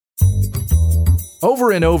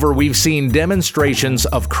Over and over, we've seen demonstrations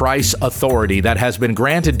of Christ's authority that has been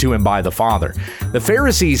granted to him by the Father. The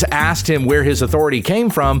Pharisees asked him where his authority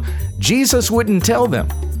came from. Jesus wouldn't tell them.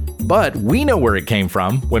 But we know where it came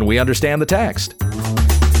from when we understand the text.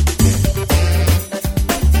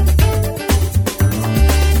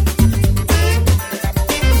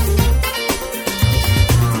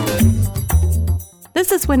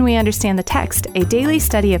 This is When We Understand the Text, a daily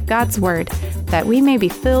study of God's Word, that we may be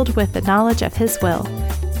filled with the knowledge of His will.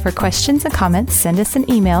 For questions and comments, send us an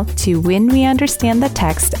email to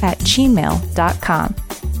whenweunderstandthetext@gmail.com.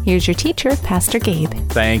 Here's your teacher, Pastor Gabe.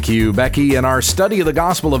 Thank you, Becky. In our study of the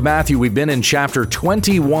Gospel of Matthew, we've been in chapter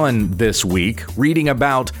 21 this week, reading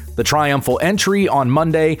about the triumphal entry on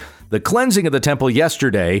Monday, the cleansing of the temple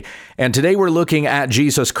yesterday, and today we're looking at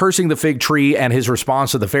Jesus cursing the fig tree and his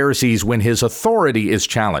response to the Pharisees when his authority is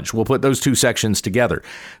challenged. We'll put those two sections together.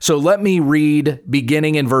 So let me read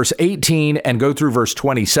beginning in verse 18 and go through verse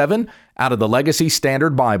 27 out of the Legacy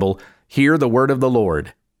Standard Bible. Hear the word of the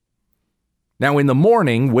Lord. Now in the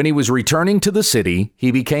morning, when he was returning to the city,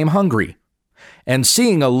 he became hungry. And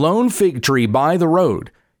seeing a lone fig tree by the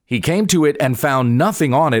road, he came to it and found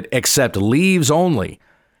nothing on it except leaves only.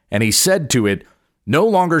 And he said to it, "No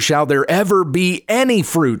longer shall there ever be any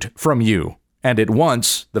fruit from you." And at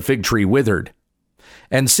once the fig tree withered.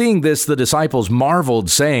 And seeing this, the disciples marveled,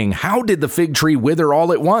 saying, "How did the fig tree wither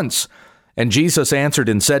all at once?" And Jesus answered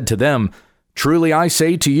and said to them, "Truly I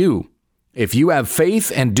say to you, if you have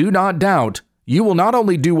faith and do not doubt, you will not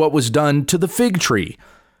only do what was done to the fig tree,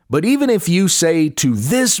 but even if you say to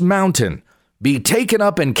this mountain, 'Be taken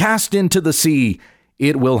up and cast into the sea,'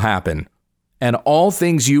 it will happen. And all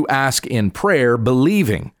things you ask in prayer,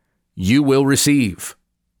 believing, you will receive."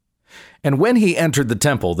 And when he entered the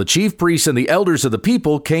temple, the chief priests and the elders of the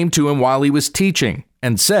people came to him while he was teaching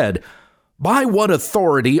and said, "By what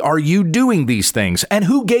authority are you doing these things? And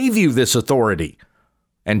who gave you this authority?"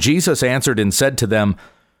 And Jesus answered and said to them,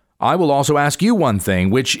 "I will also ask you one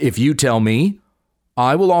thing, which if you tell me,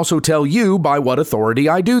 I will also tell you by what authority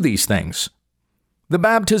I do these things. The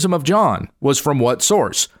baptism of John was from what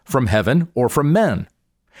source? From heaven or from men?"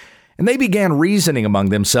 And they began reasoning among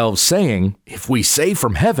themselves, saying, "If we say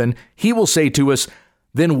from heaven, he will say to us,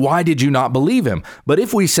 'Then why did you not believe him?' But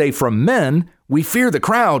if we say from men, we fear the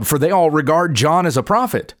crowd, for they all regard John as a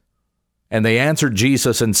prophet." And they answered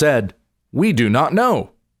Jesus and said, "We do not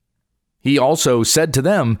know." He also said to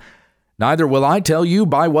them, "Neither will I tell you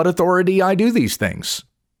by what authority I do these things."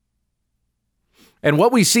 And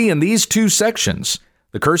what we see in these two sections,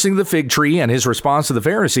 the cursing of the fig tree and his response to the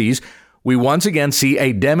Pharisees, we once again see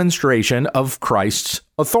a demonstration of Christ's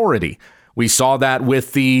authority. We saw that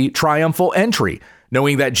with the triumphal entry,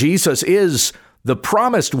 knowing that Jesus is the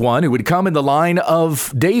promised one who would come in the line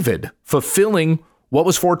of David, fulfilling what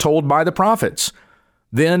was foretold by the prophets.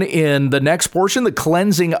 Then in the next portion, the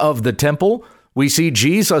cleansing of the temple, we see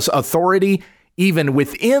Jesus' authority even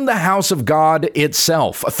within the house of God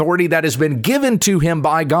itself, authority that has been given to him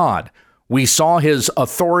by God. We saw his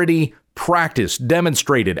authority practiced,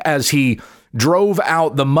 demonstrated as he drove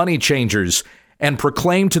out the money changers and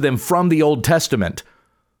proclaimed to them from the Old Testament,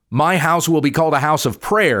 "My house will be called a house of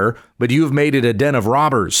prayer, but you have made it a den of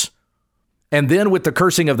robbers." And then with the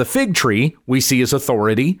cursing of the fig tree, we see his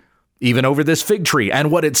authority even over this fig tree and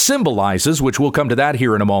what it symbolizes, which we'll come to that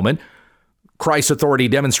here in a moment. Christ's authority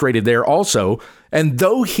demonstrated there also. And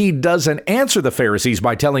though he doesn't answer the Pharisees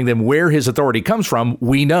by telling them where his authority comes from,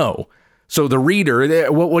 we know. So the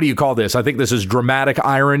reader, what do you call this? I think this is dramatic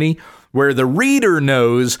irony, where the reader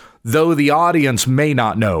knows, though the audience may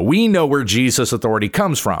not know. We know where Jesus' authority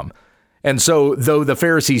comes from. And so though the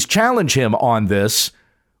Pharisees challenge him on this,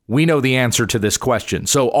 we know the answer to this question.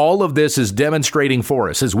 So all of this is demonstrating for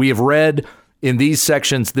us. As we have read in these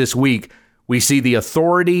sections this week, we see the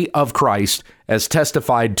authority of Christ as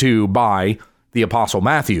testified to by the Apostle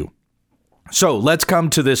Matthew. So let's come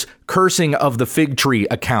to this cursing of the fig tree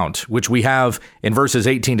account, which we have in verses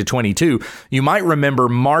 18 to 22. You might remember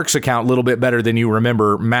Mark's account a little bit better than you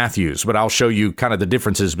remember Matthew's, but I'll show you kind of the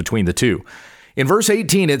differences between the two. In verse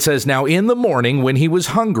 18, it says, "Now in the morning when he was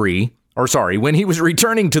when he was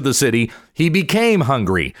returning to the city, he became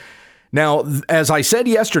hungry." Now, as I said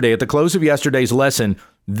yesterday, at the close of yesterday's lesson,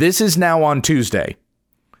 this is now on Tuesday.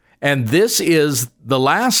 And this is the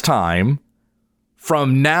last time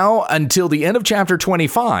from now until the end of chapter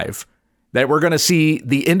 25 that we're going to see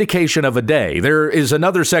the indication of a day. There is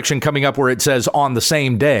another section coming up where it says on the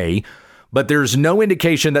same day, but there's no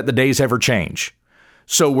indication that the days ever change.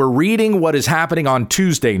 So we're reading what is happening on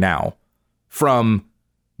Tuesday now from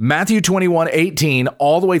Matthew 21:18,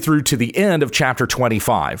 all the way through to the end of chapter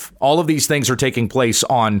 25. All of these things are taking place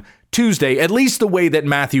on Tuesday, at least the way that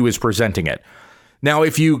Matthew is presenting it. Now,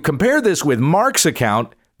 if you compare this with Mark's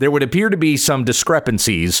account, there would appear to be some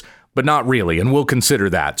discrepancies, but not really, and we'll consider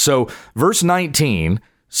that. So, verse 19,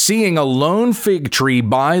 seeing a lone fig tree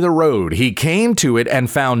by the road, he came to it and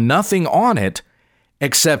found nothing on it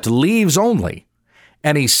except leaves only.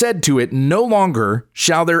 And he said to it, no longer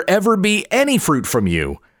shall there ever be any fruit from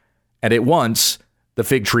you. And at once the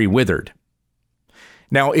fig tree withered.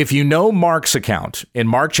 Now, if you know Mark's account, in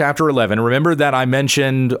Mark chapter 11, remember that I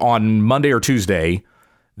mentioned on Monday or Tuesday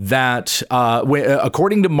that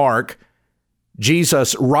according to Mark,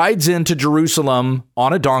 Jesus rides into Jerusalem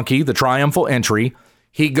on a donkey, the triumphal entry.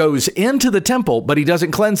 He goes into the temple, but he doesn't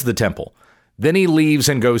cleanse the temple. Then he leaves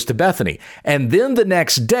and goes to Bethany. And then the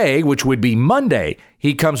next day, which would be Monday,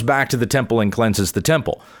 he comes back to the temple and cleanses the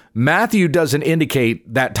temple. Matthew doesn't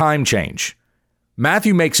indicate that time change.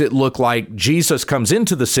 Matthew makes it look like Jesus comes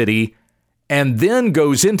into the city and then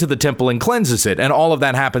goes into the temple and cleanses it. And all of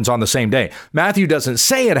that happens on the same day. Matthew doesn't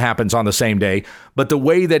say it happens on the same day, but the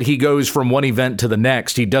way that he goes from one event to the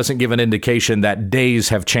next, he doesn't give an indication that days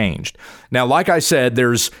have changed. Now, like I said,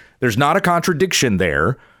 there's not a contradiction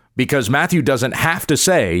there because Matthew doesn't have to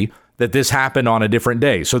say that this happened on a different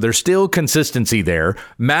day. So there's still consistency there.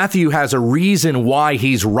 Matthew has a reason why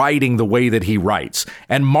he's writing the way that he writes.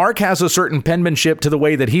 And Mark has a certain penmanship to the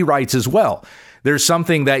way that he writes as well. There's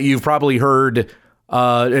something that you've probably heard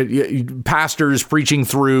pastors preaching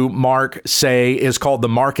through Mark say is called the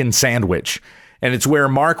Markan sandwich. And it's where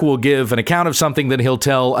Mark will give an account of something, then he'll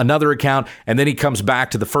tell another account, and then he comes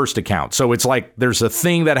back to the first account. So it's like there's a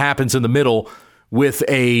thing that happens in the middle with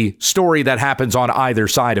a story that happens on either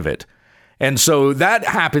side of it. And so that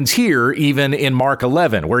happens here, even in Mark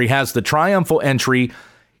 11, where he has the triumphal entry.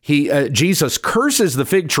 Jesus curses the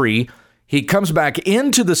fig tree. He comes back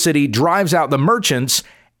into the city, drives out the merchants,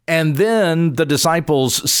 and then the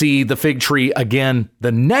disciples see the fig tree again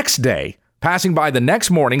the next day, passing by the next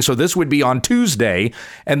morning. So this would be on Tuesday,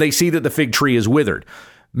 and they see that the fig tree is withered.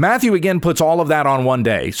 Matthew again puts all of that on one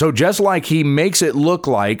day. So just like he makes it look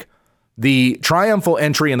like the triumphal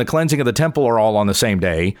entry and the cleansing of the temple are all on the same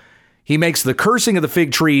day, he makes the cursing of the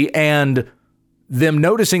fig tree and them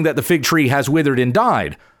noticing that the fig tree has withered and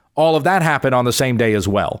died. All of that happened on the same day as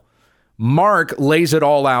well. Mark lays it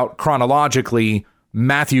all out chronologically.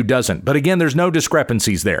 Matthew doesn't. But again, there's no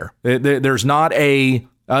discrepancies there. There's no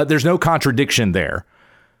contradiction there.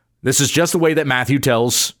 This is just the way that Matthew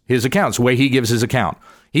tells his accounts, the way he gives his account.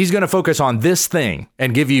 He's going to focus on this thing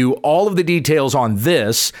and give you all of the details on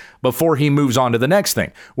this before he moves on to the next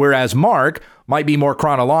thing. Whereas Mark might be more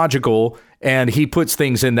chronological and he puts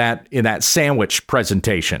things in that sandwich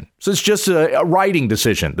presentation. So it's just a writing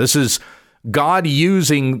decision. This is God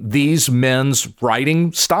using these men's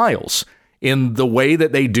writing styles in the way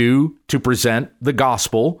that they do to present the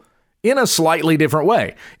gospel in a slightly different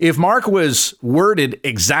way. If Mark was worded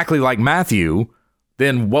exactly like Matthew,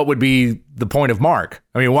 then what would be the point of Mark?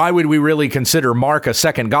 I mean, why would we really consider Mark a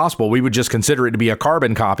second gospel? We would just consider it to be a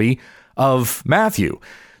carbon copy of Matthew.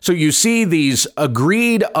 So you see these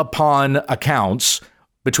agreed upon accounts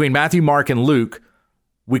between Matthew, Mark, and Luke.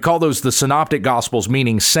 We call those the synoptic gospels,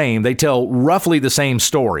 meaning same. They tell roughly the same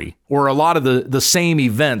story, or a lot of the same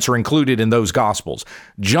events are included in those gospels.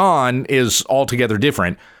 John is altogether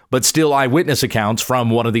different, but still eyewitness accounts from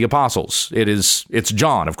one of the apostles. It's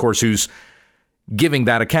John, of course, who's giving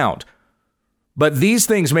that account. But these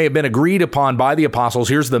things may have been agreed upon by the apostles.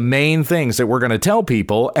 Here's the main things that we're going to tell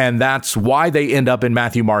people, and that's why they end up in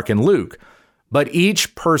Matthew, Mark, and Luke. But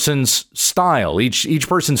each person's style, each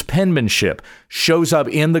person's penmanship shows up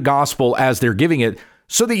in the gospel as they're giving it,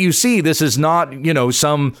 so that you see this is not,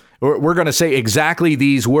 we're going to say exactly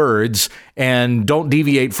these words and don't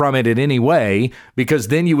deviate from it in any way, because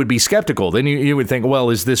then you would be skeptical. Then you would think, well,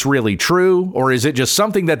 is this really true? Or is it just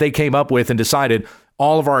something that they came up with and decided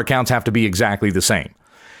all of our accounts have to be exactly the same?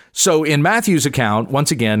 So in Matthew's account,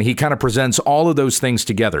 once again, he kind of presents all of those things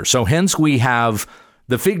together. So hence we have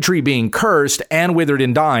the fig tree being cursed and withered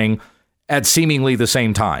and dying at seemingly the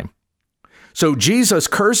same time. So Jesus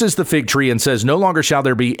curses the fig tree and says, no longer shall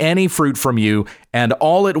there be any fruit from you. And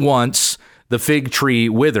all at once, the fig tree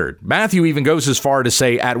withered. Matthew even goes as far to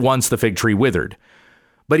say, at once the fig tree withered.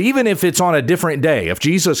 But even if it's on a different day, if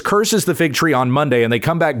Jesus curses the fig tree on Monday and they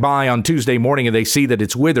come back by on Tuesday morning and they see that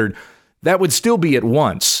it's withered, that would still be at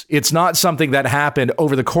once. It's not something that happened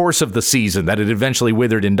over the course of the season, that it eventually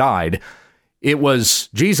withered and died. It was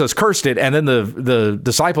Jesus cursed it, and then the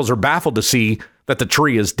disciples are baffled to see that the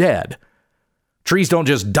tree is dead. Trees don't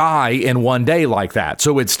just die in one day like that.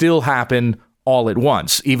 So it still happened all at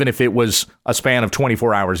once, even if it was a span of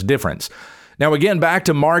 24 hours difference. Now, again, back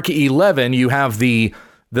to Mark 11, you have the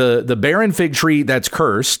barren fig tree that's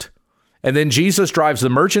cursed, and then Jesus drives the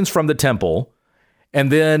merchants from the temple.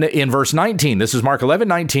 And then in verse 19, this is Mark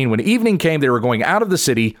 11:19, when evening came, they were going out of the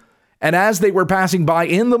city, and as they were passing by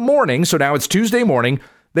in the morning, so now it's Tuesday morning,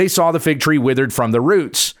 they saw the fig tree withered from the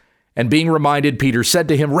roots. And being reminded, Peter said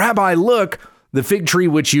to him, Rabbi, look, the fig tree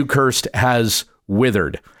which you cursed has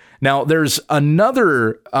withered. Now, there's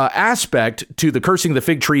another aspect to the cursing of the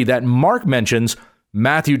fig tree that Mark mentions,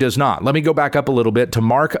 Matthew does not. Let me go back up a little bit to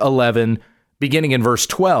Mark 11, beginning in verse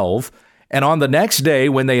 12. And on the next day,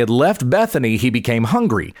 when they had left Bethany, he became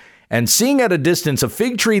hungry. And seeing at a distance a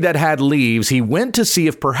fig tree that had leaves, he went to see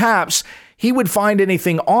if perhaps he would find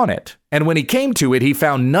anything on it. And when he came to it, he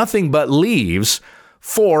found nothing but leaves,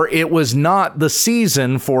 for it was not the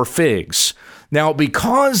season for figs. Now,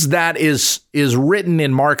 because that is written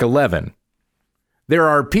in Mark 11, there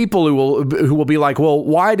are people who will be like, well,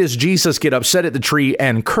 why does Jesus get upset at the tree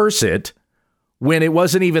and curse it when it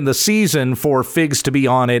wasn't even the season for figs to be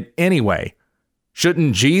on it anyway?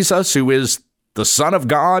 Shouldn't Jesus, who is the Son of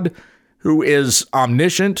God, who is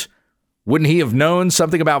omniscient, wouldn't he have known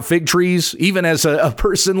something about fig trees, even as a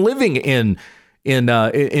person living in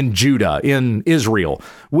Judah, in Israel?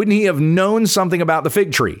 Wouldn't he have known something about the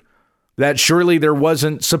fig tree? That surely there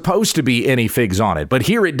wasn't supposed to be any figs on it. But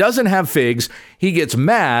here it doesn't have figs. He gets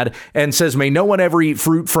mad and says, may no one ever eat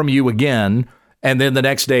fruit from you again. And then the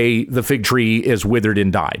next day, the fig tree is withered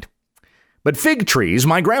and died. But fig trees,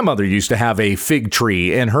 my grandmother used to have a fig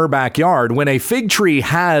tree in her backyard. When a fig tree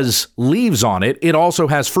has leaves on it, it also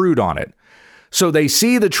has fruit on it. So they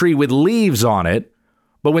see the tree with leaves on it,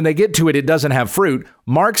 but when they get to it, it doesn't have fruit.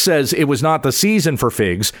 Mark says it was not the season for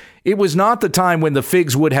figs. It was not the time when the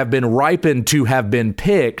figs would have been ripened to have been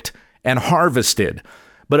picked and harvested.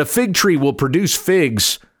 But a fig tree will produce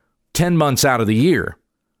figs 10 months out of the year.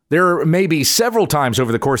 There may be several times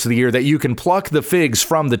over the course of the year that you can pluck the figs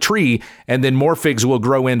from the tree, and then more figs will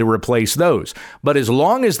grow in to replace those. But as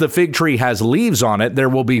long as the fig tree has leaves on it, there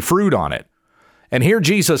will be fruit on it. And here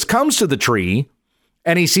Jesus comes to the tree,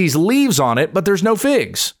 and he sees leaves on it, but there's no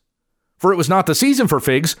figs. For it was not the season for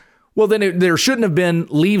figs. Well, then there shouldn't have been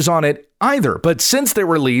leaves on it either. But since there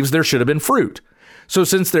were leaves, there should have been fruit. So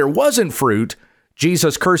since there wasn't fruit,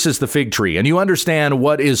 Jesus curses the fig tree. And you understand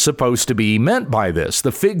what is supposed to be meant by this.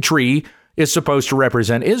 The fig tree is supposed to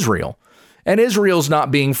represent Israel. And Israel's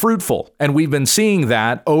not being fruitful. And we've been seeing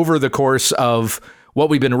that over the course of what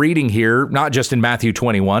we've been reading here, not just in Matthew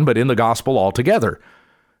 21, but in the gospel altogether.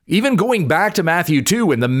 Even going back to Matthew 2,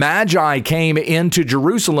 when the Magi came into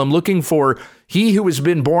Jerusalem looking for he who has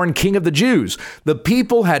been born King of the Jews, the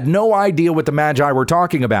people had no idea what the Magi were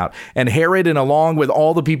talking about. And Herod, and along with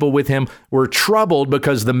all the people with him, were troubled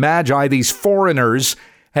because the Magi, these foreigners,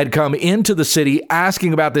 had come into the city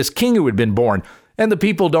asking about this king who had been born. And the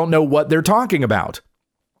people don't know what they're talking about.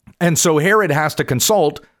 And so Herod has to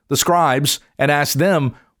consult the scribes and ask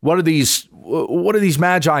them, what are these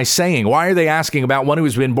Magi saying? Why are they asking about one who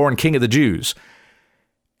has been born King of the Jews?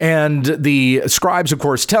 And the scribes, of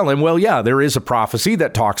course, tell him, well, yeah, there is a prophecy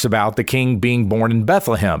that talks about the king being born in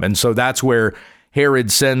Bethlehem. And so that's where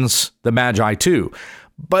Herod sends the Magi to.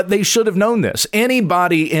 But they should have known this.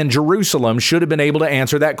 Anybody in Jerusalem should have been able to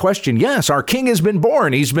answer that question. Yes, our king has been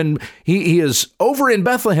born. He is over in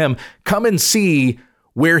Bethlehem. Come and see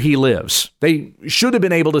where he lives. They should have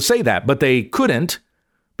been able to say that, but they couldn't,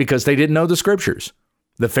 because they didn't know the scriptures.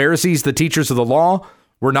 The Pharisees, the teachers of the law,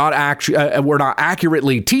 were not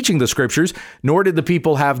accurately teaching the scriptures, nor did the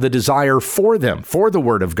people have the desire for them, for the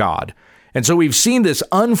word of God. And so we've seen this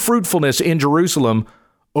unfruitfulness in Jerusalem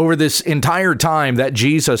over this entire time that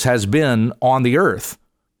Jesus has been on the earth.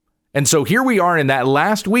 And so here we are in that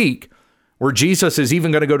last week where Jesus is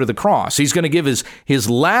even going to go to the cross. He's going to give his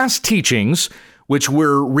last teachings, which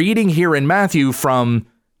we're reading here in Matthew from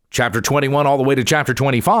chapter 21 all the way to chapter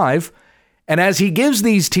 25. And as he gives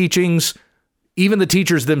these teachings, even the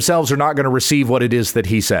teachers themselves are not going to receive what it is that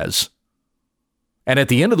he says. And at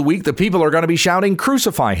the end of the week, the people are going to be shouting,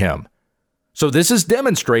 crucify him. So this is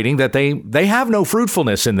demonstrating that they have no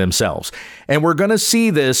fruitfulness in themselves. And we're going to see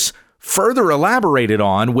this further elaborated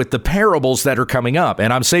on with the parables that are coming up.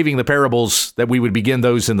 And I'm saving the parables that we would begin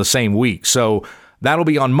those in the same week. So that'll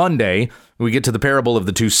be on Monday. We get to the parable of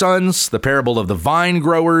the two sons, the parable of the vine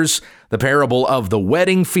growers, the parable of the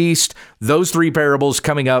wedding feast. Those three parables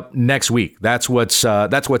coming up next week. That's what's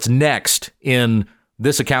next in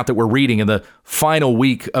this account that we're reading in the final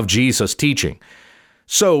week of Jesus' teaching.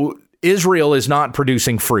 So Israel is not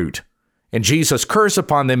producing fruit, and Jesus' curse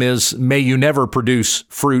upon them is, may you never produce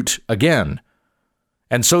fruit again.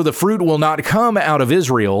 And so the fruit will not come out of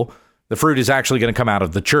Israel. The fruit is actually going to come out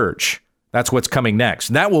of the church. That's what's coming next.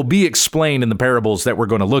 That will be explained in the parables that we're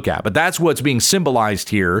going to look at. But that's what's being symbolized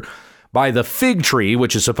here by the fig tree,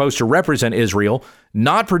 which is supposed to represent Israel,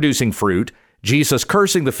 not producing fruit, Jesus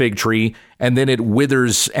cursing the fig tree, and then it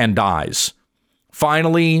withers and dies.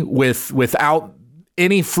 Finally, without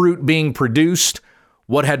any fruit being produced,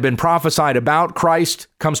 what had been prophesied about Christ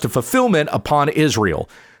comes to fulfillment upon Israel,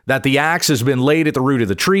 that the axe has been laid at the root of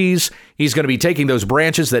the trees. He's going to be taking those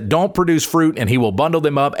branches that don't produce fruit, and he will bundle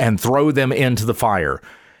them up and throw them into the fire.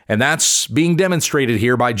 And that's being demonstrated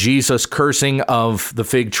here by Jesus' cursing of the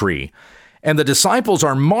fig tree. And the disciples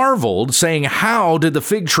are marveled, saying, "How did the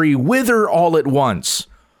fig tree wither all at once?"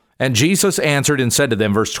 And Jesus answered and said to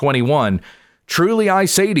them, verse 21, "Truly I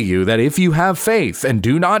say to you that if you have faith and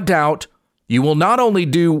do not doubt, you will not only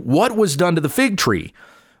do what was done to the fig tree,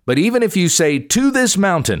 but even if you say to this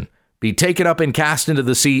mountain, be taken up and cast into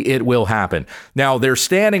the sea, it will happen." Now, they're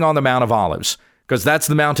standing on the Mount of Olives, because that's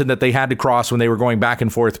the mountain that they had to cross when they were going back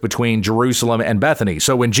and forth between Jerusalem and Bethany.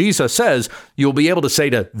 So when Jesus says, you'll be able to say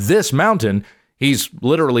to this mountain, he's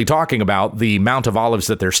literally talking about the Mount of Olives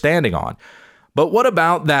that they're standing on. But what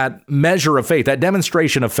about that measure of faith, that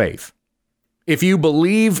demonstration of faith? If you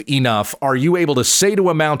believe enough, are you able to say to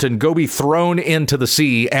a mountain, go be thrown into the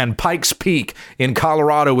sea, and Pikes Peak in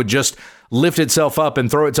Colorado would just lift itself up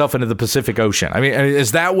and throw itself into the Pacific Ocean? I mean,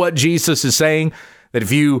 is that what Jesus is saying? That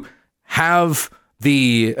if you have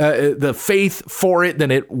the faith for it,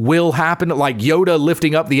 then it will happen? Like Yoda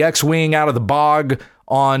lifting up the X-Wing out of the bog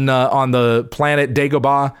on the planet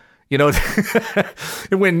Dagobah? You know,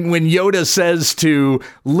 when Yoda says to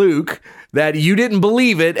Luke that you didn't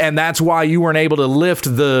believe it, and that's why you weren't able to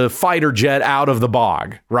lift the fighter jet out of the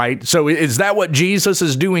bog, right? So is that what Jesus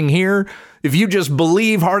is doing here? If you just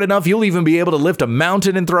believe hard enough, you'll even be able to lift a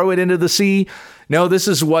mountain and throw it into the sea? No, this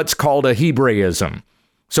is what's called a Hebraism.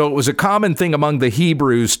 So it was a common thing among the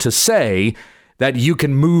Hebrews to say that you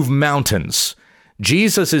can move mountains.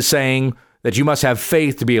 Jesus is saying that you must have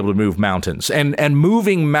faith to be able to move mountains. And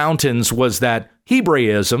moving mountains was that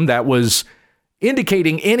Hebraism that was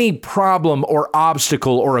indicating any problem or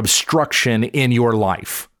obstacle or obstruction in your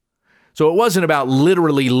life. So it wasn't about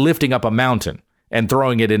literally lifting up a mountain and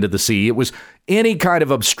throwing it into the sea. It was any kind of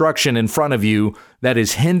obstruction in front of you that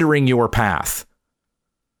is hindering your path.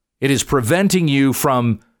 It is preventing you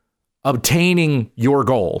from obtaining your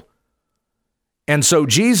goal. And so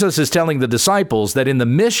Jesus is telling the disciples that in the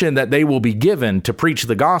mission that they will be given to preach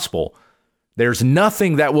the gospel, there's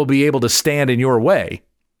nothing that will be able to stand in your way.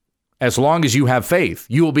 As long as you have faith,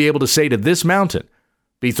 you will be able to say to this mountain,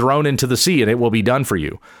 be thrown into the sea, and it will be done for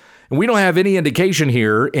you. And we don't have any indication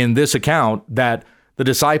here in this account that the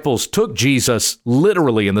disciples took Jesus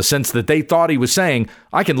literally in the sense that they thought he was saying,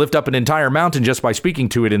 I can lift up an entire mountain just by speaking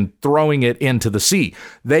to it and throwing it into the sea.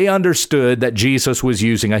 They understood that Jesus was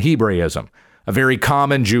using a Hebraism, a very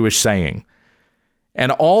common Jewish saying.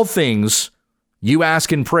 And all things you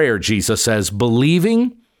ask in prayer, Jesus says,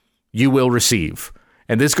 believing, you will receive.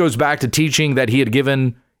 And this goes back to teaching that he had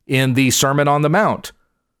given in the Sermon on the Mount.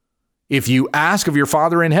 If you ask of your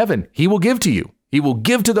Father in heaven, he will give to you. He will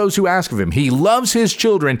give to those who ask of him. He loves his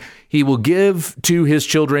children. He will give to his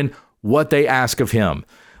children what they ask of him.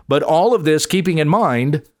 But all of this keeping in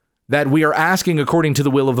mind that we are asking according to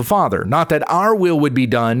the will of the Father. Not that our will would be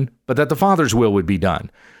done, but that the Father's will would be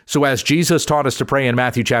done. So as Jesus taught us to pray in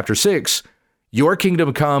Matthew chapter 6, your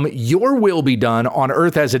kingdom come, your will be done on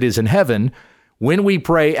earth as it is in heaven. When we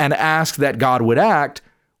pray and ask that God would act,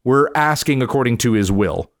 we're asking according to his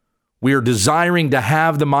will. We are desiring to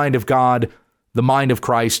have the mind of God, the mind of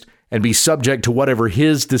Christ, and be subject to whatever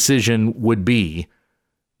his decision would be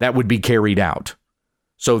that would be carried out.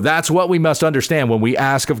 So that's what we must understand when we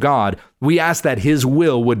ask of God. We ask that his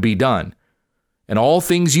will would be done. And all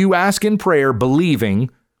things you ask in prayer, believing,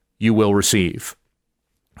 you will receive.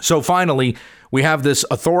 So finally, we have this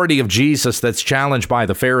authority of Jesus that's challenged by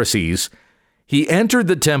the Pharisees. He entered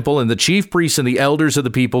the temple, and the chief priests and the elders of the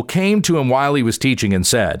people came to him while he was teaching and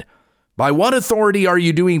said, by what authority are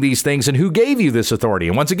you doing these things, and who gave you this authority?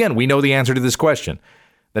 And once again, we know the answer to this question,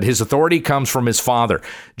 that his authority comes from his Father.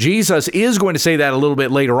 Jesus is going to say that a little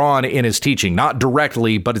bit later on in his teaching, not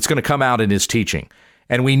directly, but it's going to come out in his teaching.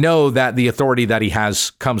 And we know that the authority that he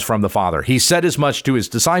has comes from the Father. He said as much to his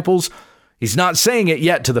disciples. He's not saying it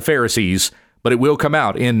yet to the Pharisees, but it will come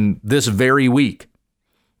out in this very week.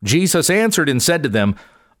 Jesus answered and said to them,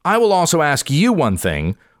 I will also ask you one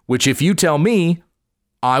thing, which if you tell me,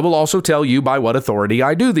 I will also tell you by what authority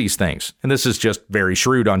I do these things. And this is just very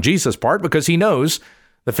shrewd on Jesus' part because he knows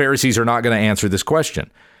the Pharisees are not going to answer this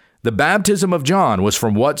question. The baptism of John was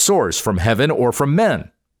from what source? From heaven or from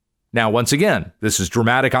men? Now, once again, this is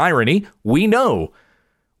dramatic irony. We know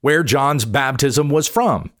where John's baptism was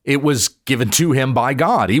from. It was given to him by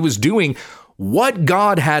God. He was doing what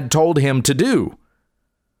God had told him to do.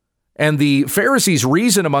 And the Pharisees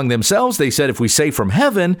reasoned among themselves. They said, if we say from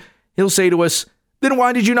heaven, he'll say to us, then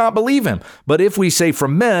why did you not believe him? But if we say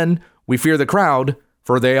from men, we fear the crowd,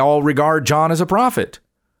 for they all regard John as a prophet.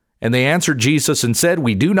 And they answered Jesus and said,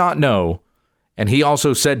 we do not know. And he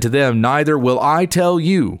also said to them, neither will I tell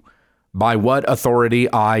you by what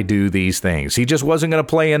authority I do these things. He just wasn't going to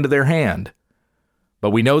play into their hand. But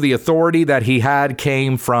we know the authority that he had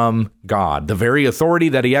came from God, the very authority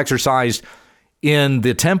that he exercised in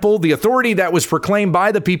the temple, the authority that was proclaimed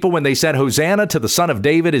by the people when they said, Hosanna to the Son of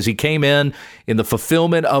David as he came in the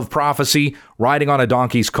fulfillment of prophecy, riding on a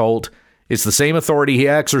donkey's colt. It's the same authority he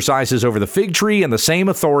exercises over the fig tree and the same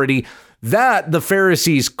authority that the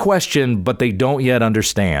Pharisees question, but they don't yet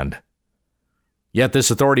understand. Yet this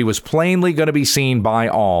authority was plainly going to be seen by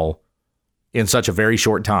all in such a very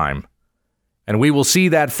short time. And we will see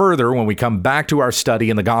that further when we come back to our study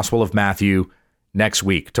in the Gospel of Matthew next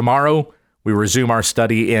week. Tomorrow, we resume our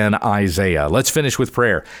study in Isaiah. Let's finish with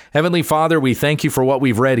prayer. Heavenly Father, we thank you for what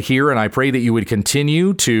we've read here, and I pray that you would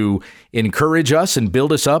continue to encourage us and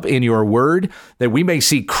build us up in your word, that we may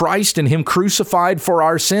see Christ and him crucified for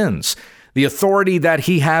our sins, the authority that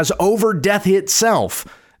he has over death itself,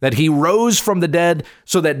 that he rose from the dead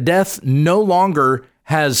so that death no longer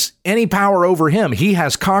has any power over him. He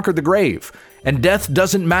has conquered the grave, and death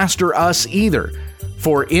doesn't master us either.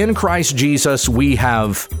 For in Christ Jesus, we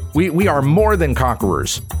are more than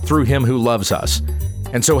conquerors through him who loves us.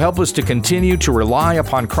 And so help us to continue to rely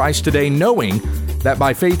upon Christ today, knowing that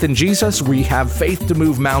by faith in Jesus, we have faith to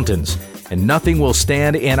move mountains, and nothing will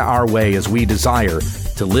stand in our way as we desire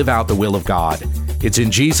to live out the will of God. It's in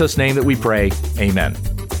Jesus' name that we pray. Amen.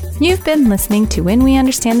 You've been listening to When We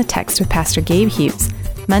Understand the Text with Pastor Gabe Hughes.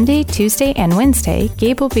 Monday, Tuesday, and Wednesday,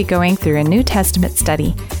 Gabe will be going through a New Testament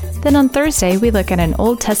study. Then on Thursday, we look at an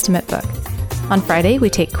Old Testament book. On Friday,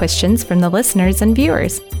 we take questions from the listeners and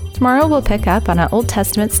viewers. Tomorrow, we'll pick up on an Old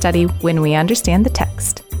Testament study when we understand the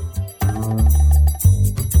text.